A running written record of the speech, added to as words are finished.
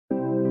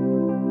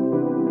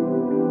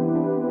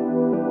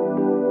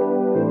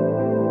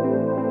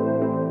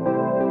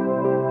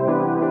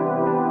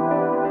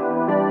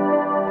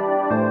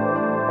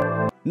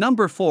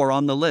Number 4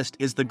 on the list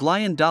is the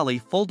Glion Dolly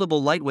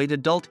foldable lightweight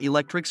adult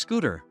electric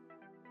scooter.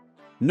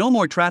 No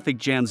more traffic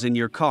jams in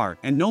your car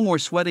and no more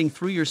sweating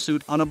through your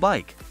suit on a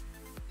bike.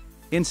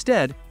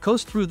 Instead,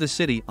 coast through the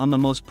city on the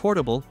most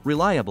portable,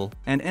 reliable,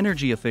 and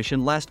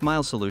energy-efficient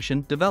last-mile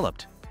solution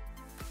developed.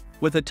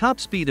 With a top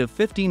speed of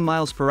 15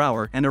 miles per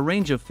hour and a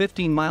range of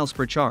 15 miles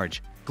per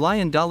charge,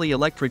 Glion Dolly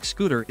electric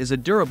scooter is a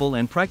durable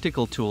and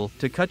practical tool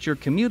to cut your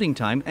commuting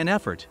time and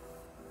effort.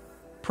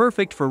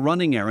 Perfect for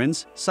running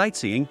errands,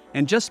 sightseeing,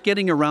 and just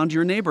getting around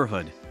your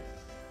neighborhood.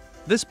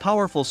 This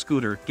powerful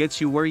scooter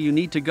gets you where you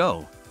need to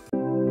go.